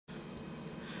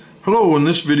Hello, in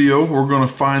this video we're going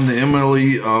to find the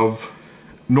MLE of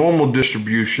normal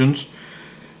distributions,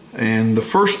 and the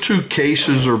first two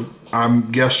cases are,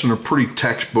 I'm guessing, are pretty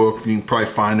textbook. You can probably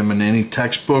find them in any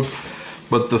textbook,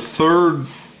 but the third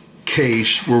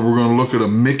case where we're going to look at a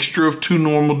mixture of two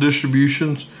normal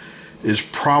distributions is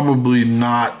probably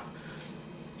not,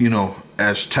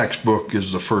 as textbook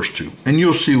as the first two, and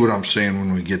you'll see what I'm saying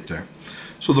when we get there.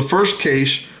 So the first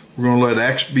case, we're going to let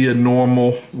x be a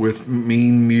normal with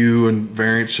mean mu and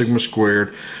variance sigma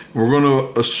squared. We're going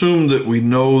to assume that we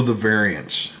know the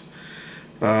variance.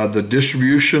 The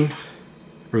distribution,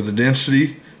 or the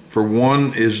density, for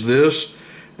one is this,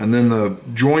 and then the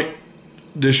joint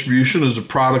distribution is the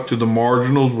product of the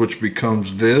marginals, which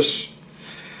becomes this.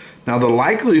 Now the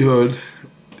likelihood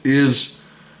is,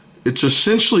 it's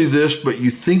essentially this, but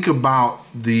you think about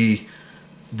the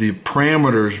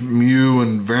parameters mu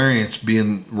and variance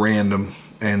being random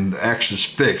and x is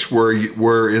fixed,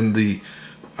 where in the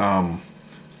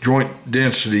joint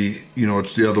density,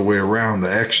 it's the other way around.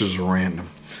 The x's are random.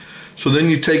 So then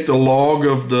you take the log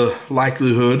of the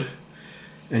likelihood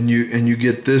and you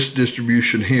get this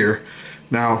distribution here.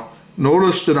 Now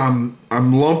notice that I'm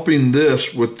lumping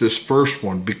this with this first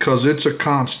one because it's a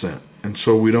constant, and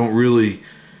so we don't really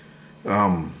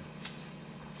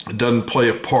it doesn't play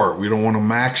a part. We don't want to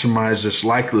maximize this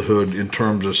likelihood in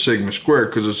terms of sigma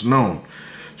squared because it's known.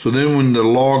 So then when the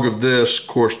log of this, of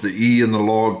course the e and the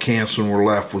log cancel and we're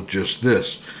left with just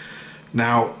this.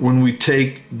 Now when we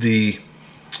take the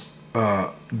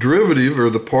derivative, or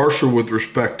the partial with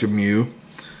respect to mu,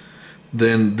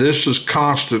 then this is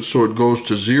constant, so it goes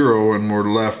to 0 and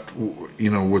we're left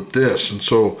with this. And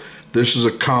so this is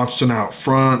a constant out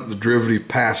front, the derivative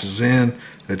passes in,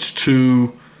 it's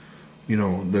 2.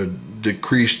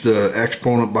 Decrease the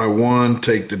exponent by 1,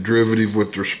 take the derivative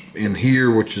in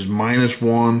here, which is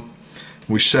 -1.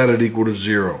 We set it equal to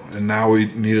 0, and now we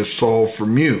need to solve for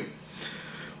mu.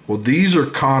 Well, these are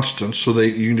constants, so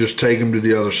you can just take them to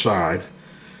the other side.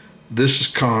 This is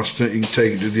constant, you can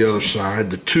take it to the other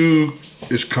side. The 2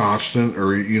 is constant,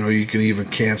 or you can even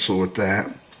cancel with that.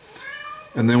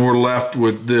 And then we're left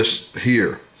with this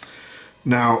here.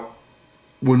 Now,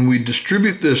 when we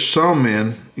distribute this sum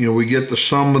in, we get the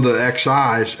sum of the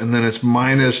xi's, and then it's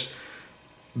minus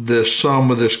the sum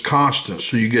of this constant.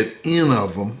 So you get n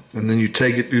of them, and then you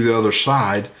take it to the other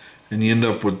side, and you end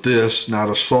up with this. Now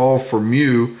to solve for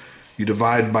mu, you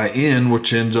divide by n,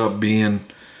 which ends up being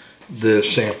the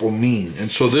sample mean.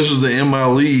 And so this is the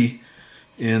MLE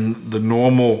in the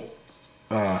normal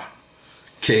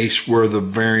case where the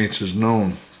variance is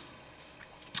known.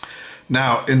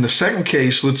 Now, in the second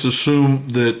case, let's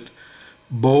assume that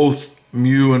both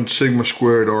mu and sigma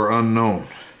squared are unknown.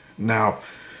 Now,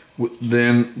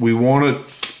 then we want it,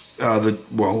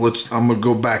 I'm going to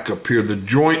go back up here. The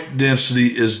joint density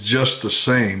is just the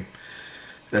same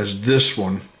as this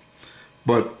one,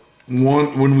 but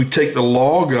when we take the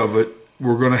log of it,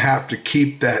 we're going to have to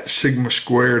keep that sigma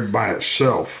squared by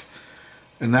itself.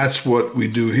 And that's what we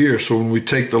do here. So when we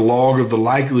take the log of the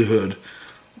likelihood,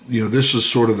 this is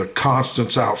sort of the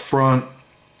constants out front,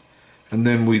 and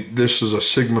then this is a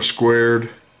sigma squared,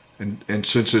 and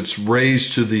since it's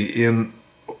raised to the n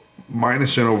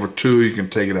minus n over 2, you can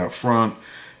take it out front,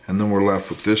 and then we're left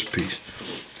with this piece.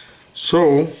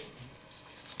 So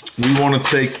we want to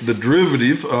take the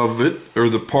derivative of it, or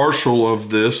the partial of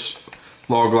this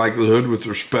log likelihood with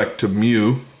respect to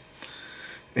mu,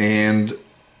 and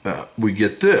we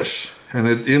get this. And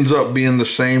it ends up being the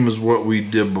same as what we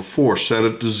did before. Set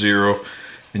it to 0,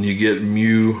 and you get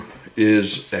mu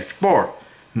is x bar.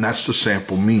 And that's the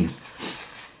sample mean.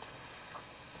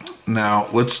 Now,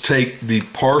 let's take the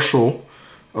partial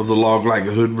of the log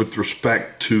likelihood with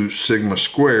respect to sigma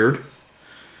squared.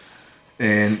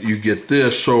 And you get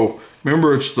this. So,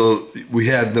 remember, we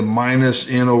had the minus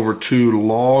n over 2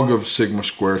 log of sigma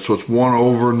squared. So it's 1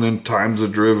 over and then times the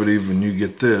derivative, and you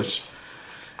get this.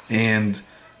 And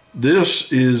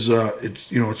this is,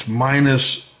 it's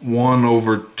minus 1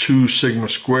 over 2 sigma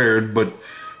squared, but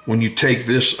when you take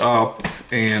this up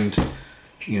and,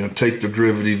 take the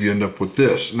derivative, you end up with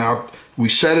this. Now, we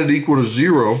set it equal to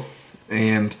 0,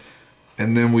 and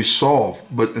then we solve.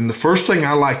 And the first thing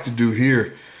I like to do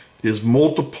here is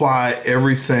multiply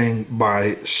everything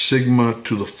by sigma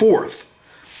to the 4th.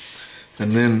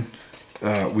 And then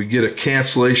we get a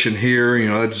cancellation here,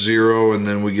 that's 0, and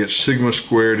then we get sigma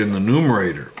squared in the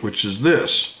numerator, which is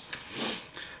this.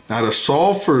 Now to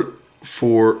solve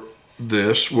for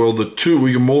this, well, the 2,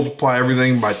 we can multiply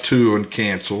everything by 2 and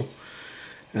cancel,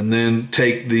 and then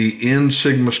take the n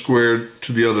sigma squared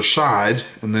to the other side,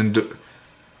 and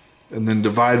then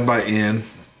divide by n,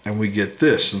 and we get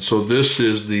this. And so this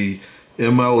is the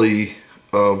MLE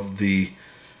of the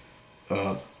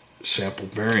sample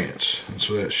variance. And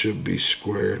so that should be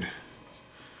squared.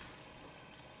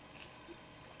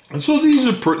 And so these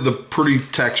are the pretty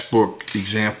textbook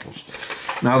examples.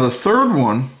 Now the third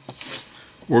one,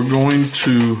 we're going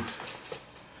to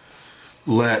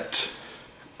let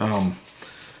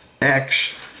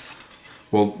x,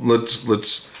 well, we're going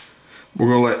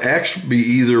to let x be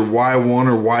either y1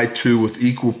 or y2 with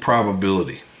equal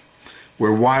probability,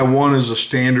 where y1 is a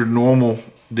standard normal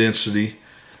density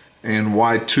and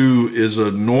y2 is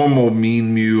a normal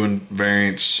mean mu and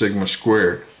variance sigma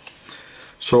squared.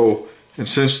 So, and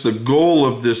since the goal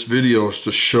of this video is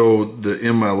to show the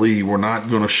MLE, we're not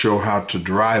going to show how to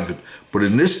derive it. But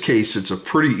in this case, it's a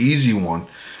pretty easy one.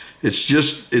 It's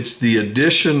the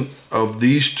addition of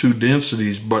these two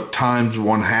densities, but times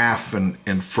 1/2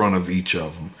 in front of each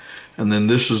of them. And then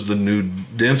this is the new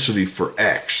density for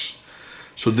x.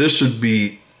 So this would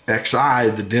be xi,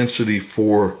 the density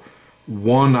for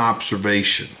one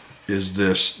observation, is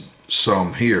this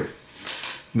sum here.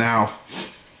 Now,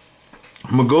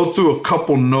 I'm going to go through a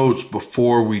couple notes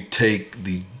before we take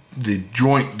the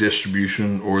joint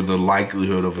distribution or the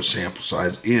likelihood of a sample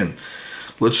size in.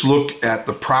 Let's look at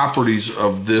the properties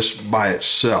of this by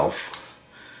itself.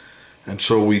 And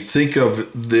so we think of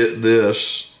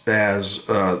this as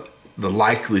the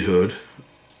likelihood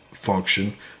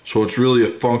function. So it's really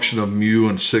a function of mu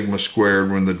and sigma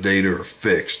squared when the data are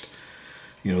fixed.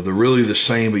 You know, they're really the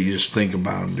same, but you just think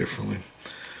about them differently.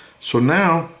 So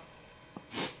now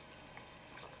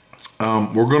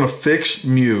we're going to fix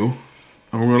mu,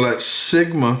 and we're going to let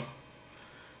sigma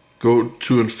go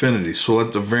to infinity. So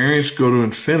let the variance go to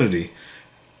infinity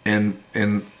and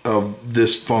of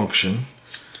this function,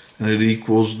 and it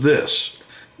equals this,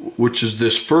 which is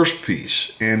this first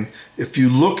piece. And if you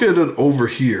look at it over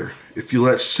here, if you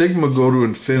let sigma go to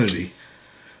infinity,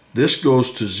 this goes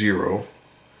to 0,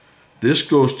 this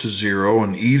goes to 0,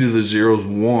 and e to the 0 is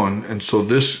 1, and so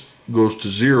this goes to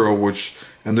 0,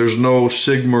 and there's no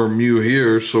sigma or mu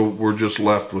here, so we're just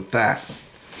left with that.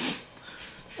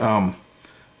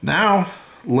 Now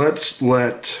let's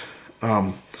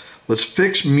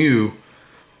fix mu,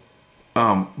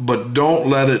 but don't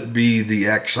let it be the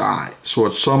xi. So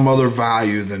it's some other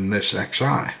value than this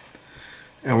xi,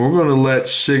 and we're going to let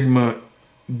sigma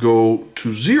go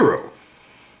to 0,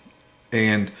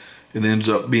 and it ends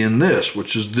up being this,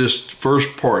 which is this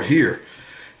first part here.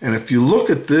 And if you look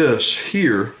at this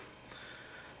here,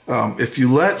 if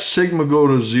you let sigma go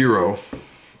to 0,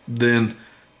 then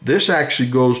this actually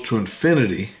goes to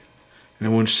infinity.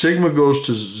 And when sigma goes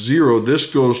to 0, this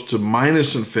goes to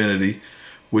minus infinity,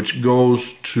 which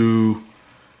goes to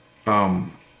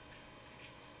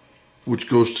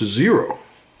 0.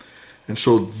 And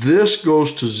so this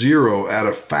goes to 0 at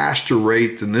a faster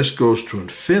rate than this goes to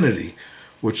infinity,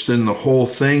 which then the whole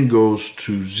thing goes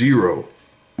to 0,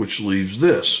 which leaves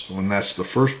this, and that's the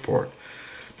first part.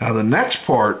 Now the next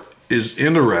part is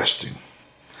interesting.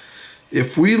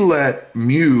 If we let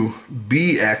mu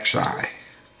be xi,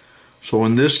 so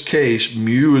in this case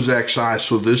mu is xi,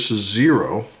 so this is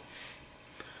 0,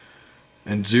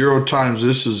 and 0 times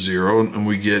this is 0, and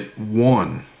we get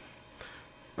 1.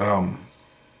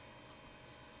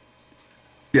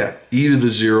 E to the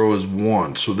 0 is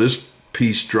 1, so this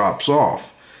piece drops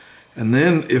off. And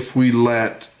then if we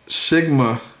let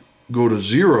sigma go to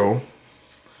 0,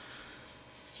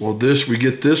 well, we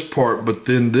get this part, but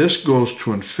then this goes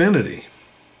to infinity.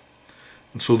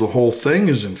 And so the whole thing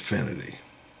is infinity.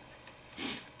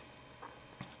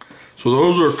 So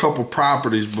those are a couple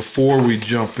properties before we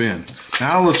jump in.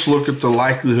 Now let's look at the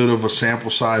likelihood of a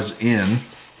sample size n.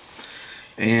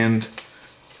 And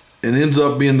it ends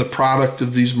up being the product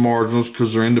of these marginals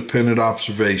because they're independent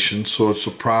observations. So it's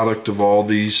the product of all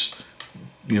these,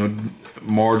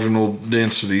 marginal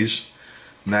densities.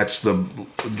 And that's the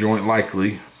joint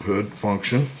likelihood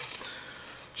function.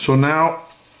 So now,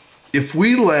 if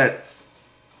we let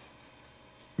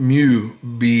mu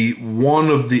be one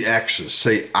of the x's,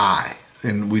 say I,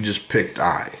 and we just picked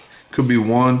I, could be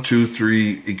 1, 2,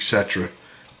 3, etc.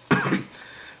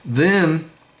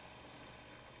 Then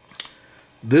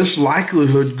this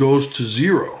likelihood goes to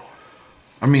 0.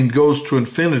 Goes to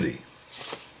infinity.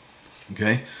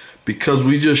 Okay, because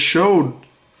we just showed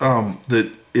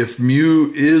that if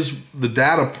mu is the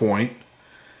data point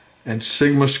and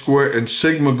sigma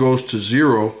goes to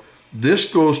 0,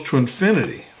 this goes to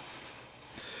infinity.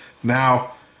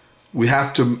 Now we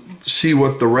have to see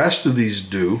what the rest of these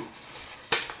do,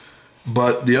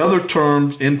 but the other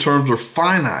terms are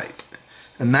finite,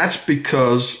 and that's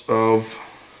because of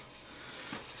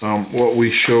what we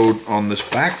showed on this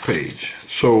back page.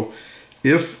 So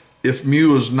if if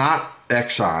mu is not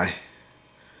xi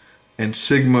and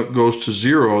sigma goes to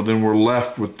 0, then we're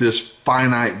left with this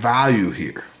finite value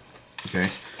here, okay?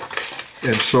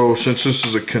 And so since this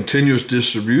is a continuous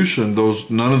distribution,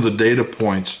 none of the data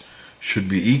points should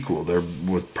be equal. They're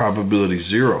with probability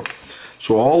 0.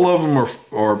 So all of them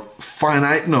are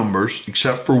finite numbers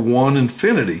except for one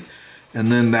infinity,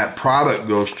 and then that product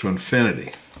goes to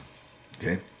infinity,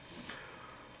 okay?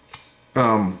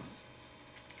 Well,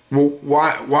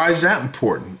 why is that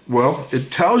important? Well, it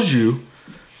tells you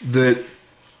that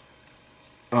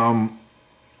to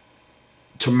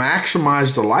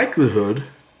maximize the likelihood,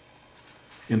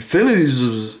 infinity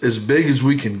is as big as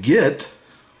we can get.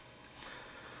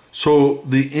 So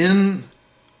the n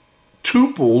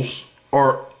tuples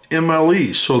are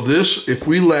MLEs. So this, if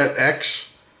we let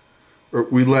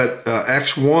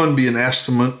x1 be an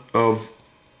estimate of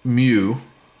mu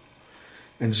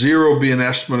and 0 be an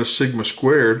estimate of sigma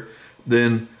squared,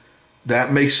 then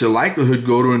that makes the likelihood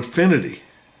go to infinity.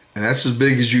 And that's as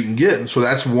big as you can get. And so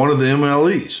that's one of the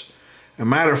MLEs. As a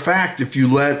matter of fact, if you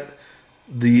let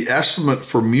the estimate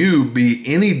for mu be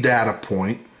any data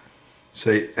point,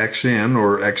 say xn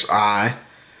or xi,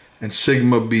 and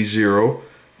sigma be 0,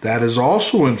 that is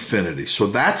also infinity. So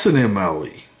that's an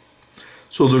MLE.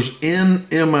 So there's n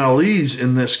MLEs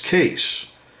in this case,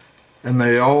 and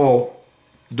they all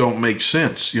don't make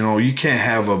sense. You know, you can't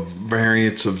have a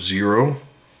variance of 0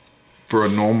 for a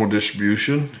normal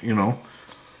distribution, you know.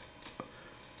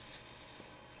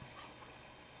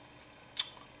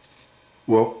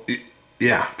 Well,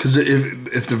 yeah, because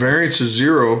if the variance is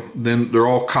 0, then they're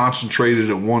all concentrated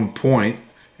at one point.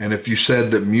 And if you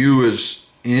said that mu is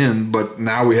n, but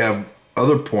now we have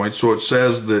other points, so it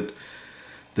says that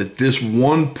this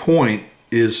one point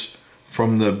is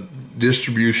from the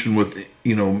distribution with,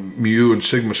 you know, mu and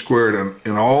sigma squared,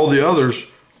 and all the others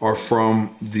are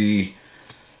from the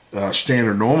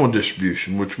standard normal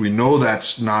distribution, which we know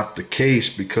that's not the case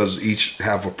because each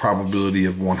have a probability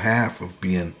of 1/2 of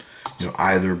being, you know,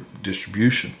 either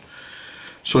distribution.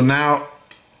 So now,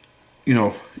 you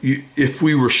know, if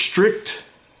we restrict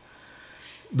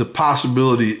the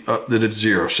possibility that it's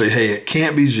 0, say, hey, it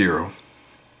can't be 0,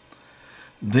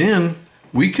 then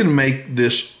we can make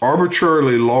this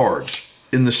arbitrarily large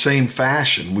in the same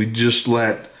fashion. We just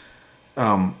let,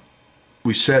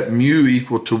 we set mu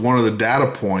equal to one of the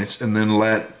data points and then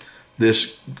let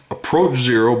this approach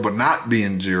 0 but not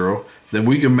being 0, then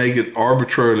we can make it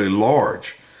arbitrarily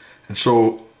large. And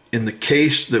so in the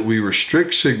case that we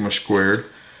restrict sigma squared,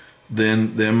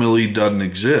 then the MLE doesn't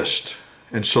exist.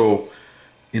 And so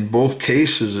in both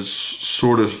cases, it's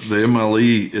sort of, the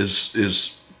MLE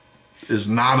is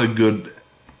not a good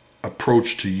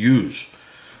approach to use.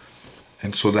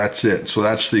 And so that's it. So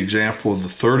that's the example of the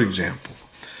third example.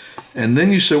 And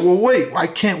then you say, well, wait, why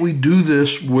can't we do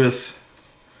this with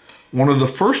one of the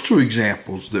first two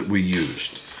examples that we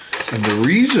used? And the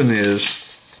reason is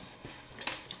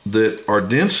that our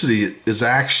density is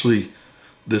actually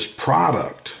this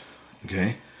product,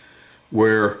 okay,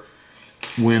 where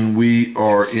when we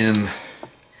are in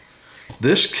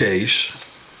this case,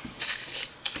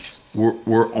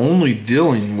 we're only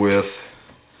dealing with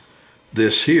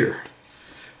this here.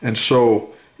 And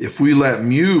so if we let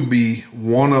mu be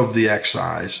one of the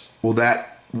xi's, well,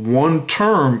 that one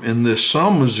term in this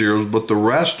sum is zeros, but the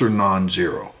rest are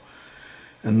non-zero.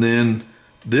 And then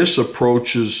this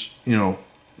approaches, you know,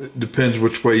 it depends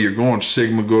which way you're going,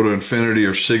 sigma go to infinity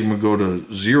or sigma go to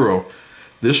 0.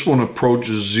 This one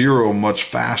approaches 0 much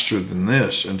faster than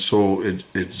this, and so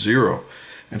it's 0.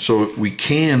 And so we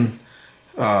can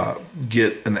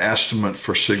get an estimate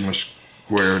for sigma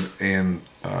squared and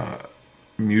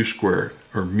mu squared,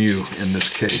 or mu in this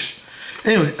case.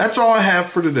 Anyway, that's all I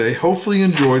have for today. Hopefully you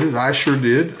enjoyed it. I sure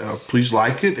did. Please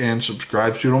like it and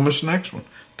subscribe so you don't miss the next one.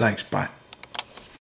 Thanks. Bye.